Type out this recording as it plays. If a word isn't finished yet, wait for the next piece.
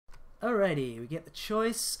Alrighty, we get the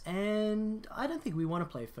choice, and I don't think we want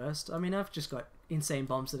to play first. I mean, I've just got insane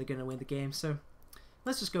bombs that are going to win the game, so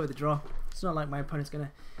let's just go with the draw. It's not like my opponent's going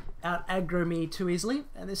to out-aggro me too easily,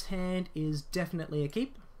 and this hand is definitely a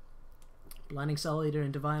keep. Blinding Soul Eater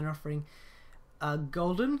and Divine Offering are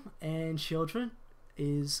golden, and Shieldred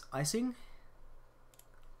is icing.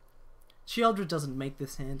 Shieldred doesn't make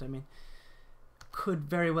this hand, I mean, could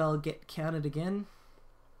very well get countered again.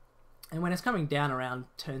 And when it's coming down around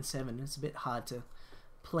turn 7, it's a bit hard to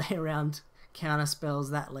play around counter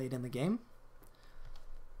spells that late in the game.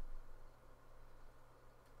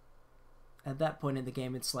 At that point in the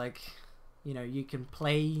game, it's like, you know, you can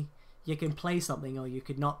play something or you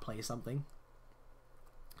could not play something.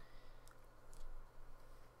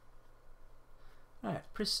 Alright,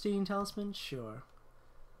 Pristine Talisman, sure.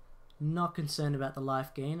 Not concerned about the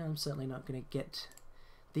life gain. I'm certainly not going to get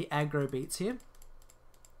the aggro beats here.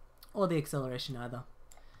 Or the acceleration either.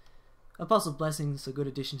 Apostle Blessing's a good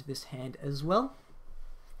addition to this hand as well.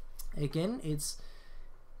 Again, it's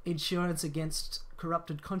insurance against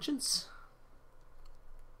corrupted conscience.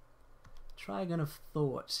 Trigon of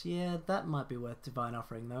Thought. Yeah, that might be worth Divine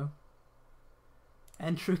Offering though.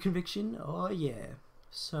 And True Conviction. Oh yeah.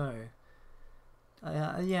 So,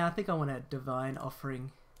 yeah, I think I want a Divine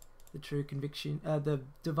Offering the True Conviction. The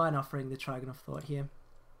Divine Offering the Trigon of Thought here.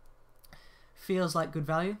 Feels like good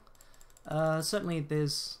value. Certainly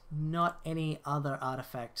there's not any other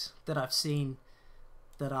artifact that I've seen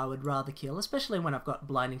that I would rather kill, especially when I've got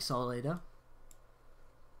Blinding Soul Eater.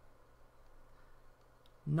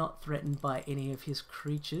 Not threatened by any of his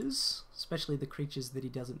creatures, especially the creatures that he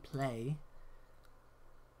doesn't play.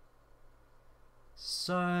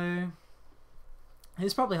 So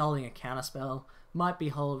he's probably holding a counterspell. Might be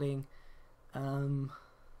holding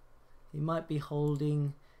he might be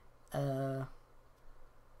holding an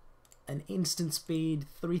instant speed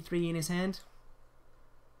 3/3 in his hand.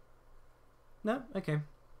 No? Okay.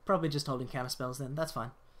 Probably just holding counterspells then. That's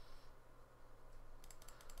fine.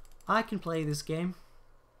 I can play this game.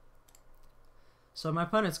 So my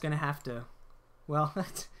opponent's going to have to... Well,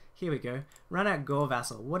 here we go. Run out Gore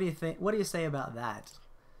Vassal. What do you think? What do you say about that?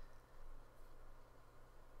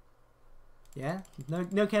 Yeah?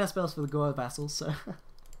 No counterspells for the Gore Vassals, so...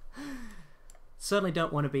 Certainly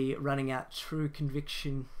don't want to be running out True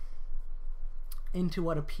Conviction into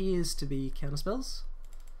what appears to be counterspells.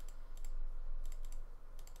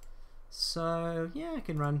 So yeah, I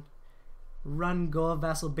can run Gore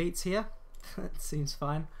Vassal beats here. That seems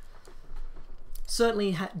fine.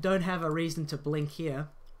 Certainly don't have a reason to blink here.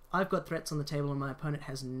 I've got threats on the table and my opponent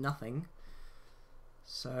has nothing.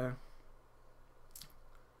 So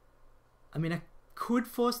I mean, I could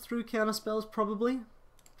force through counterspells probably,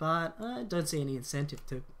 but I don't see any incentive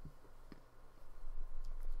to.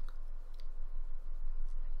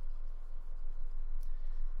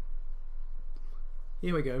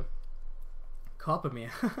 Here we go. Coppermere.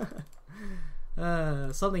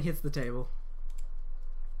 Something hits the table.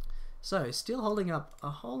 So, still holding up a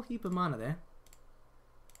whole heap of mana there.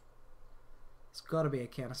 There's got to be a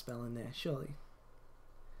counterspell in there, surely.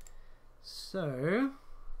 So,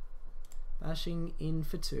 bashing in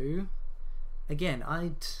for 2. Again,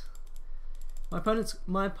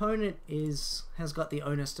 my opponent has got the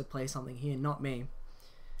onus to play something here, not me.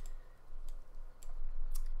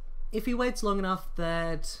 If he waits long enough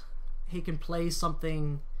that he can play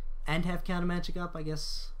something and have counter magic up, I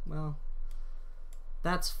guess, well,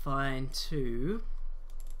 that's fine too.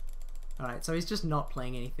 Alright, so he's just not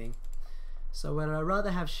playing anything. So would I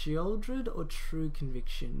rather have Shieldred or True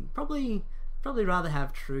Conviction? Probably rather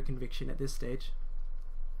have True Conviction at this stage.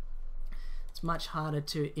 It's much harder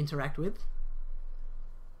to interact with.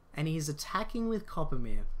 And he's attacking with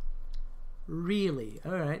Coppermere. Really?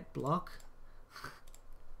 Alright, block.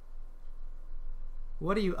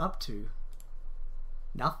 What are you up to?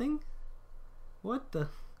 Nothing? What the...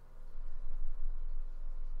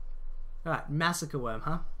 Alright, Massacre Worm,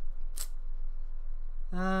 huh?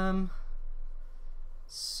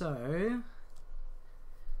 So...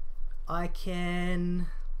 I can...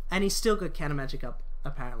 And he's still got counter magic up,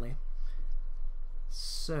 apparently.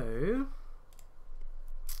 So...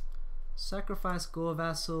 Sacrifice Gore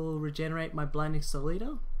Vassal, regenerate my Blinding Soul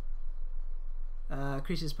Eater.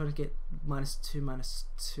 Creatures opponent get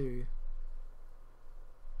 -2/-2.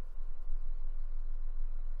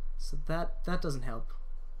 So that doesn't help.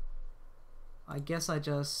 I guess I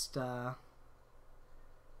just I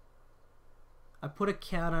put a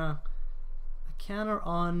counter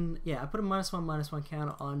on, yeah, I put a -1/-1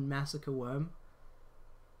 counter on Massacre Worm.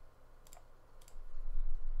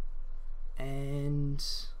 And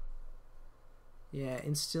yeah,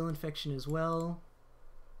 Instill Infection as well.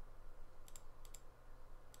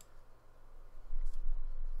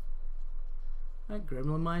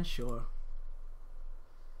 Gremlin Mine, sure.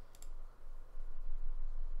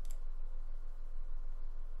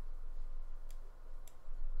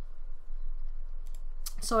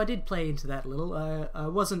 So I did play into that a little. I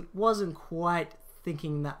wasn't quite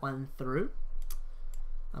thinking that one through,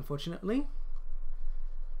 unfortunately,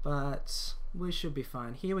 but we should be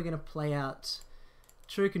fine. Here we're going to play out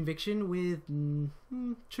True Conviction with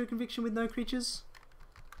no creatures.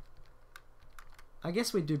 I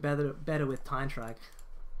guess we'd do better with Time Track.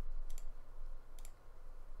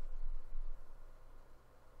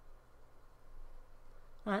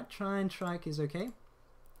 Alright, Time Track is okay.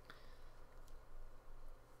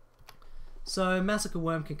 So Massacre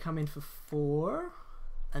Worm can come in for 4,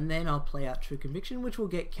 and then I'll play out True Conviction, which will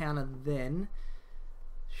get countered then.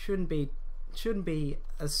 Shouldn't be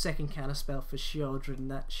a second counter spell for Shieldred,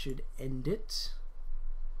 and that should end it.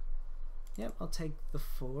 Yep, I'll take the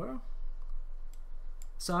 4.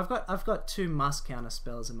 So I've got 2 must counter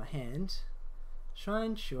spells in my hand.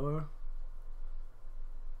 Shrine, sure.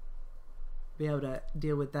 Be able to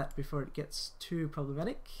deal with that before it gets too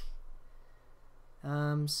problematic.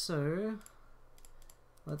 So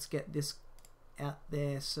let's get this out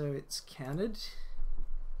there so it's counted.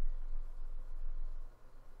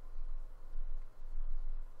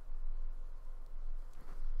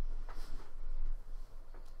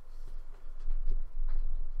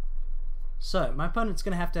 So my opponent's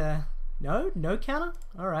going to have to... No counter?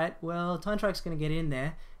 Alright, well, Time Track's going to get in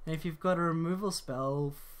there. And if you've got a removal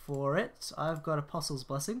spell for it, I've got Apostle's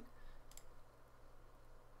Blessing.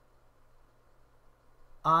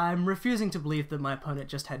 I'm refusing to believe that my opponent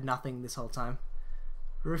just had nothing this whole time.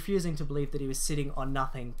 Refusing to believe that he was sitting on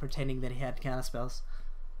nothing, pretending that he had counter spells.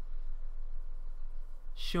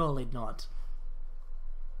 Surely not.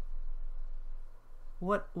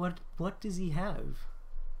 What does he have?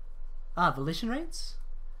 Ah, Volition Rates?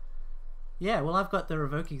 Yeah, well, I've got the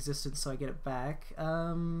Revoke Existence, so I get it back.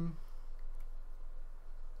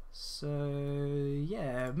 So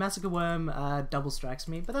yeah, Massacre Worm double strikes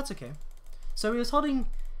me, but that's okay. So he was holding...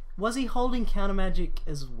 Was he holding Counter Magic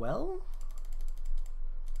as well?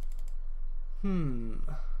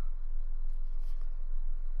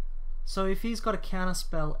 So if he's got a counter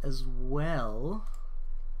spell as well...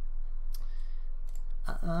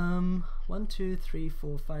 1, 2, 3,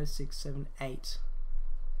 4, 5, 6, 7, 8.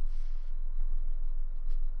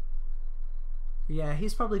 Yeah,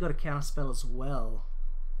 he's probably got a counter spell as well.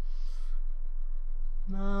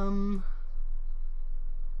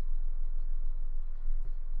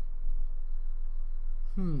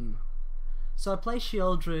 So I play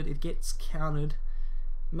Shieldred, it gets countered.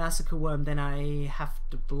 Massacre Worm, then I have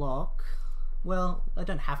to block. Well, I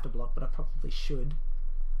don't have to block, but I probably should.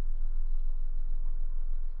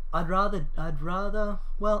 I'd rather,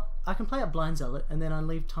 well, I can play out Blind Zealot and then I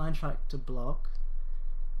leave Time Track to block.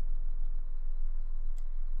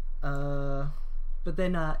 But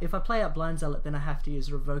then if I play out Blind Zealot, then I have to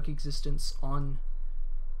use Revoke Existence on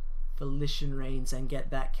Volition Reigns and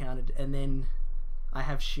get that counted, and then I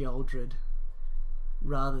have Shieldred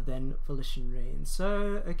rather than Volition Reigns.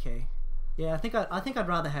 So okay, yeah, I think I'd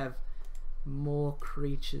rather have more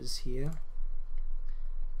creatures here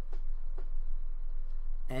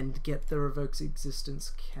and get the Revoke's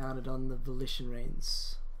Existence counted on the Volition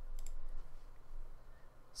Reigns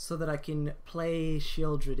so that I can play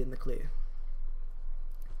Shieldred in the clear.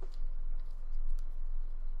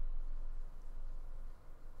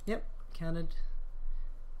 Yep, counted.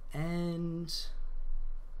 And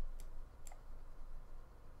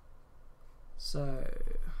so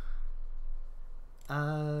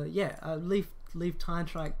yeah, I leave Time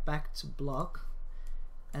Track back to block,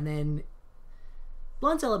 and then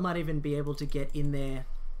Blind Zealot might even be able to get in there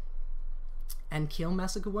and kill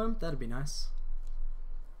Massacre Worm. That'd be nice.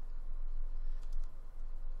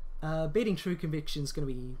 Beating True Conviction is going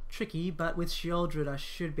to be tricky, but with Shieldred I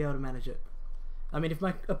should be able to manage it. I mean, if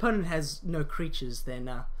my opponent has no creatures, then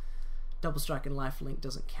Double Strike and Lifelink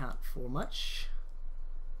doesn't count for much.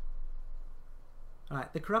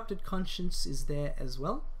 Alright, the Corrupted Conscience is there as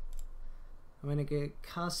well. I'm going to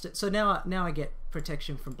cast it. So now I get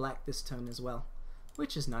protection from black this turn as well,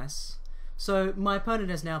 which is nice. So my opponent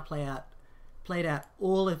has now played out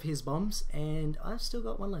all of his bombs, and I've still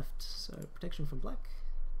got one left. So protection from black.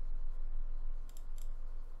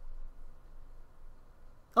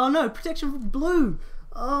 Oh no, protection from blue!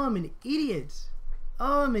 Oh, I'm an idiot!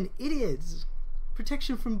 Oh, I'm an idiot!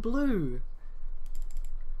 Protection from blue!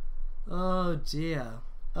 Oh dear.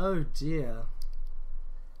 Oh dear.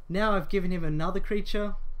 Now I've given him another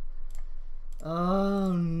creature.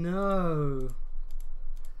 Oh no.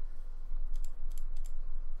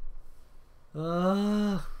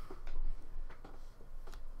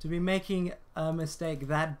 To be making a mistake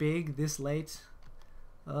that big this late.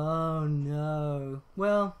 Oh no.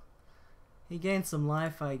 Well, he gained some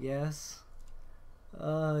life, I guess.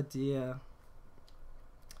 Oh dear.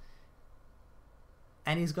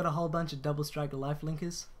 And he's got a whole bunch of double striker life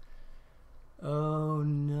linkers. Oh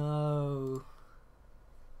no.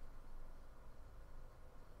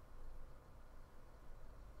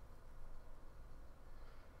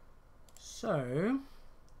 So,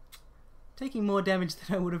 taking more damage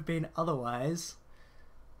than I would have been otherwise.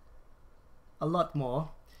 A lot more.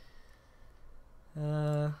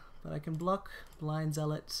 But I can block Blind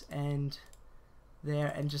Zealot and there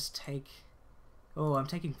and just take... Oh, I'm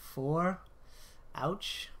taking 4.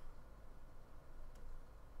 Ouch.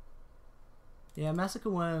 Yeah, Massacre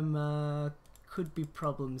Worm could be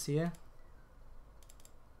problems here.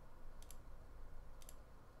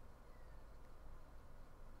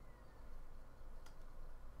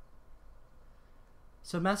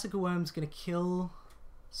 So Massacre Worm's gonna kill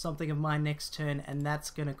something of mine next turn, and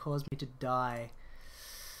that's gonna cause me to die.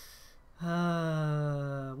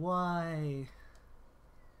 Why?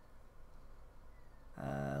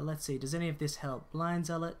 Let's see, does any of this help? Blind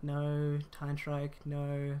Zealot? No. Time Strike?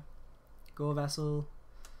 No. Gore Vassal?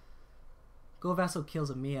 Gore Vassal kills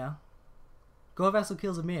Amir. Gore Vassal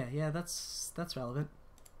kills Amir. Yeah, that's relevant.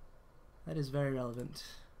 That is very relevant.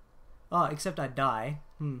 Oh, except I die.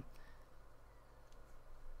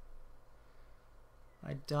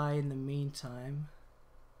 I die in the meantime.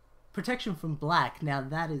 Protection from black. Now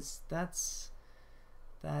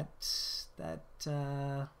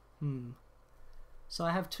So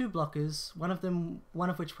I have 2 blockers. One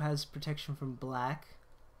of which has protection from black.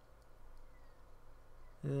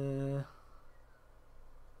 It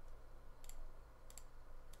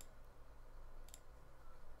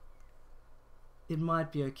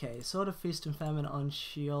might be okay. Sword of Feast and Famine on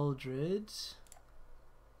Sheoldred.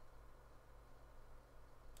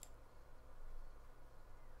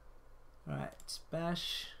 Alright,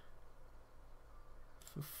 bash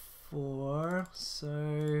for 4.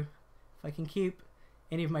 So if I can keep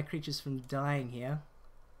any of my creatures from dying here.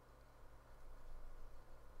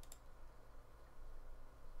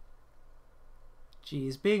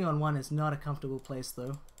 Geez, being on 1 is not a comfortable place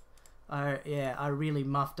though. I really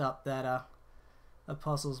muffed up that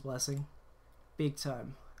Apostle's Blessing. Big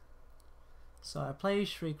time. So I play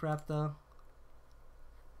Shriek Raptor.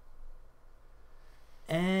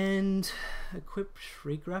 And equip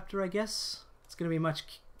Shriek Raptor, I guess. It's going to be much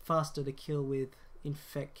faster to kill with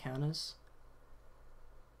Infect counters.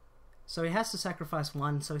 So he has to sacrifice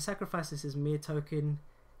 1, so he sacrifices his Mir token,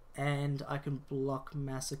 and I can block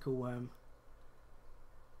Massacre Worm.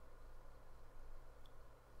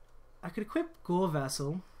 I could equip Gore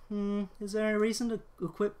Vassal. Is there a reason to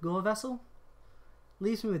equip Gore Vassal?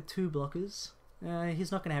 Leaves me with 2 blockers.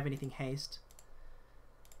 He's not going to have anything haste.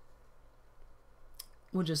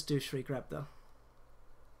 We'll just do Shriek Raptor.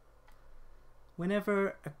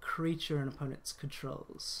 Whenever a creature an opponent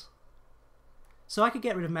controls. So I could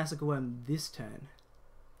get rid of Massacre Worm this turn.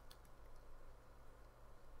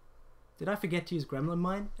 Did I forget to use Gremlin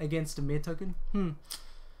Mine against a Mir token?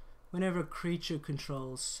 Whenever a creature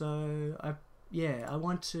controls. So I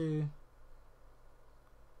want to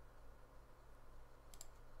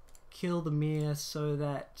kill the Mir so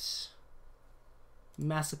that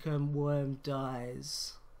Massacre Worm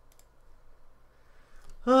dies.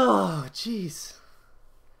 Oh, jeez.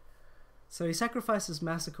 So he sacrifices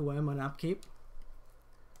Massacre Worm on upkeep,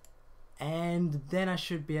 and then I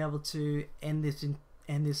should be able to end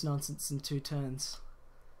this nonsense in 2 turns.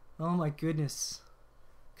 Oh my goodness!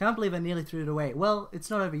 Can't believe I nearly threw it away. Well, it's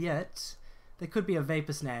not over yet. There could be a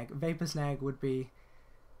Vapor Snag. Vapor Snag would be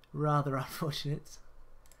rather unfortunate.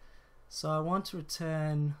 So I want to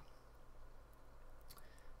return.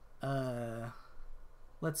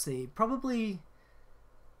 Let's see, probably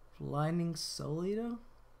Blinding Soul Eater.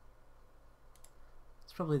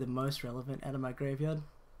 It's probably the most relevant out of my graveyard.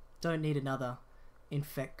 Don't need another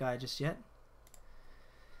Infect guy just yet.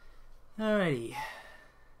 Alrighty.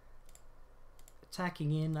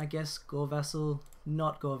 Attacking in, I guess, Gore Vassal,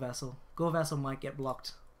 not Gore Vassal. Gore Vassal might get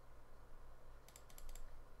blocked.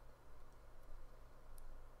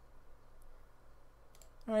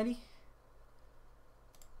 Alrighty.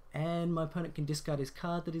 And my opponent can discard his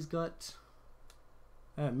card that he's got.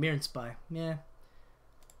 Mirror and Spy, yeah.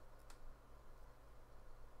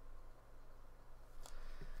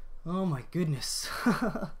 Oh my goodness.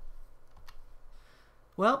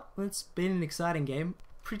 Well, it's been an exciting game.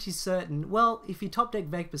 Pretty certain. Well, if you top deck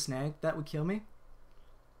Vapor Snag, that would kill me.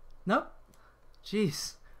 Nope.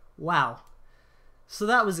 Jeez. Wow. So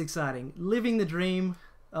that was exciting. Living the dream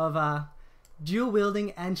of dual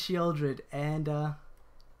wielding and Shieldred, and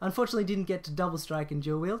unfortunately didn't get to double strike and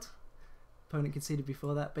dual wield. Opponent conceded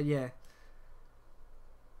before that, but yeah.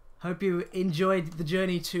 Hope you enjoyed the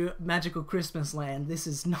journey to Magical Christmas Land. This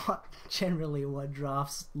is not generally what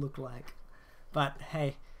drafts look like, but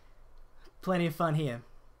hey, plenty of fun here.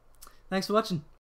 Thanks for watching.